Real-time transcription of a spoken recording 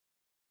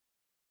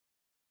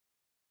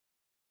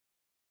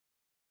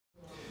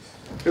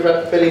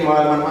Hyvät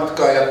pelimaailman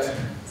matkaajat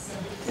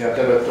ja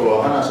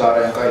tervetuloa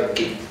Hanasaareen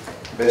kaikki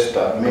bästa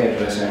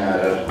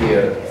medresenärer,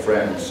 dear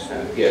friends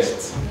and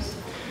guests.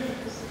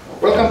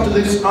 Welcome to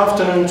this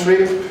afternoon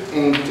trip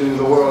into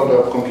the world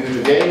of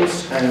computer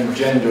games and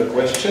gender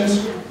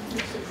questions.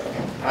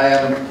 I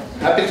am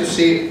happy to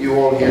see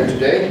you all here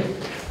today,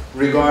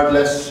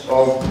 regardless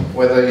of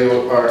whether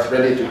you are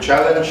ready to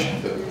challenge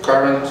the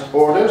current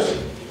orders,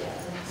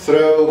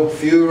 throw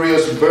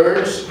furious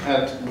birds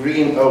at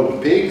green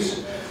old pigs,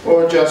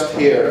 or just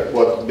hear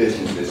what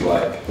business is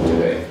like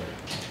today,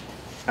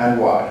 and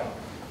why.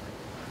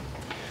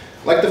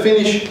 Like the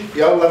Finnish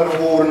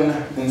Hurden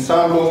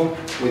ensemble,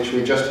 which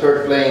we just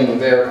heard playing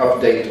their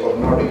update of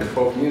Nordic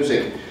folk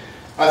music,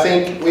 I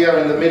think we are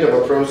in the middle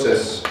of a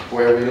process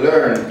where we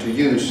learn to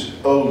use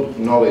old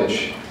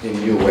knowledge in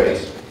new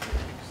ways.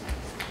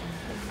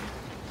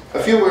 A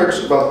few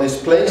words about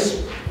this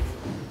place,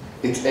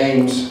 its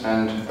aims,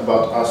 and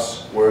about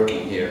us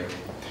working here.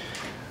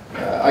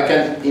 I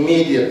can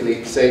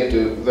immediately say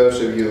to those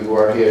of you who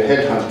are here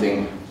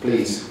headhunting,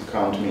 please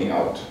count me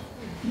out.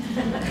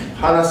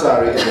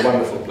 Hanasaari is a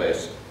wonderful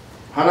place.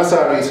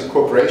 Hanasaari is a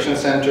cooperation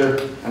center,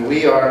 and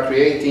we are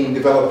creating,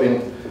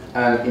 developing,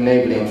 and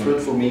enabling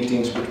fruitful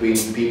meetings between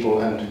people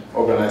and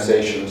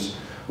organizations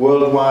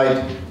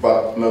worldwide,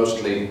 but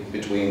mostly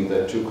between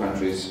the two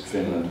countries,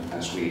 Finland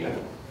and Sweden.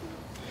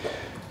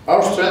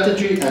 Our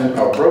strategy and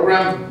our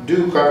program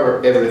do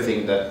cover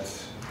everything that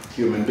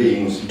human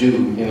beings do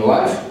in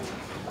life,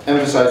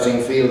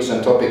 emphasizing fields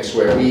and topics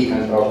where we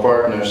and our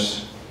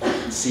partners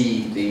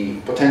see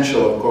the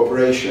potential of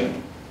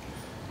cooperation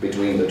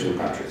between the two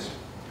countries.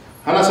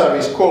 Hanasaari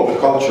is called a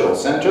cultural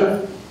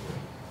center,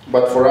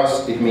 but for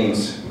us it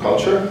means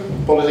culture,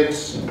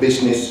 politics,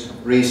 business,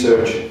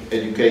 research,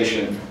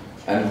 education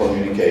and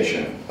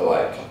communication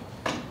alike.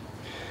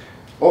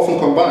 Often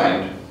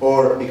combined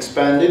or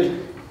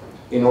expanded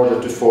in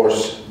order to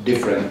force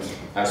different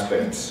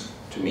aspects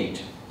to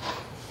meet.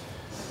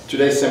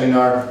 Today's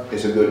seminar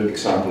is a good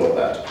example of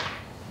that.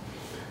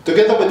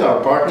 Together with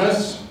our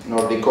partners,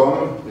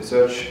 Nordicom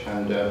Research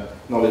and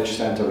Knowledge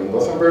Center in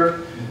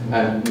Gothenburg,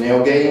 and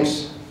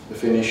NeoGames, the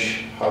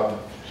Finnish hub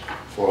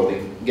for the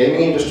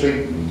gaming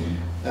industry,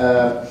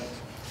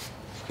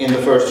 in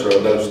the first row,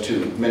 those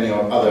two, many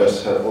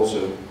others have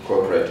also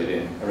cooperated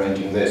in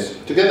arranging this.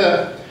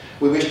 Together,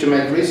 we wish to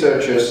make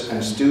researchers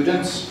and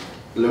students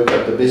look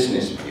at the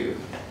business view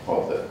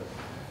of the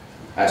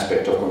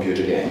aspect of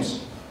computer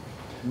games.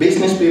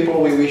 Business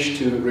people, we wish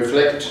to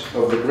reflect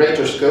of the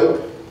greater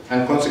scope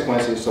and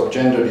consequences of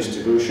gender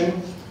distribution,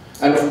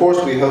 and of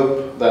course we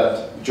hope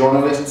that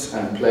journalists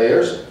and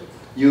players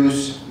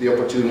use the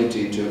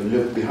opportunity to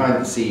look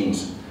behind the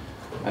scenes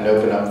and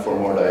open up for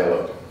more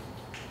dialogue.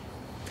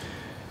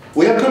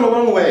 We have come a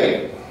long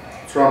way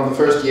from the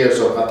first years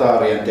of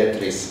Atari and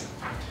Tetris,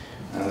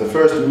 and the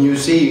first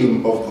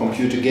museum of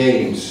computer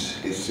games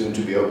is soon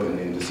to be opened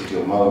in the city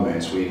of Malmö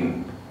in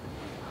Sweden.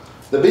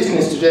 The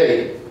business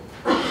today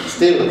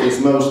still is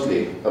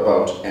mostly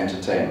about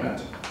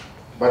entertainment,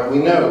 but we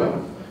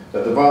know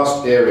that the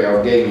vast area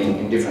of gaming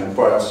in different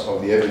parts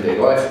of the everyday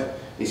life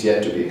is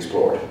yet to be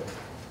explored.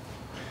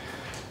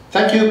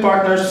 Thank you,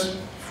 partners,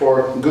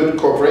 for good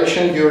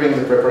cooperation during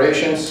the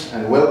preparations,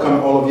 and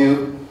welcome all of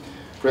you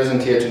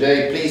present here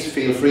today. Please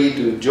feel free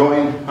to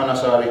join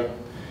Hanasaari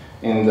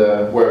in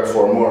the work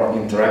for more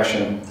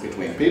interaction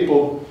between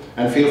people,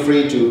 and feel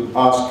free to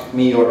ask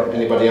me or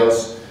anybody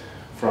else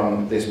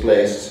from this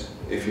place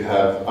if you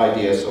have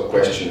ideas or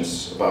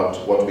questions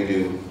about what we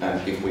do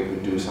and if we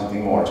could do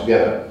something more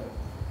together.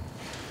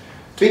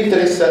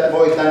 Twitterissä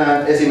voi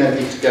tänään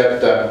esimerkiksi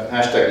käyttää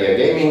hashtagia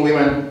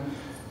GamingWomen,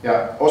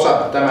 ja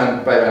osa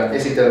tämän päivän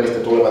esitelmistä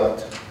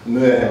tulevat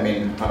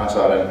myöhemmin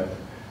Hanasaaren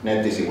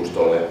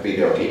nettisivustolle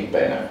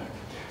videoklippeinä.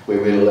 We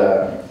will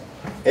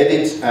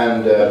edit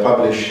and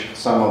publish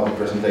some of the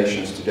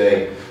presentations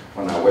today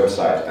on our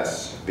website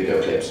as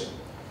video clips.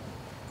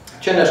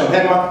 Känn er som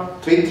hemma,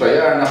 twittra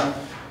gärna.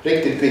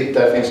 Riktigt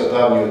Twitter finns att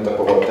avnjuta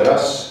på vår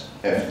terrass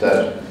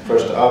efter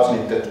första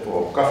avsnittet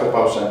på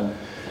kaffepausen.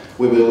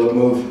 We will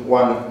move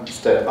one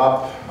step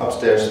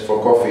upstairs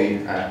for coffee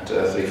at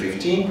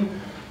 3:15,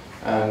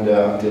 and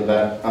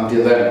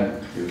until then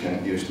you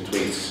can use the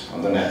tweets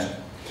on the net.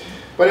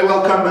 Very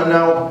welcome, and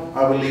now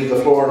I will leave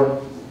the floor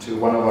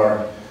to one of our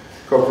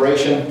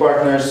cooperation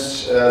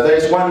partners. There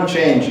is one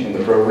change in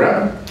the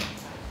program.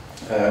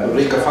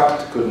 Ulrika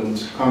Fakt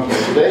couldn't come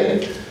here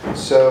today,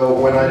 so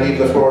when I leave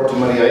the floor to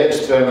Maria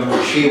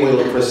Edström, she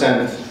will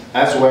present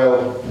as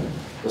well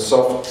the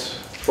soft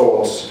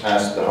thoughts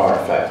as the hard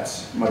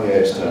facts.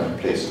 Maria Edström,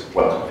 please,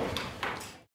 welcome.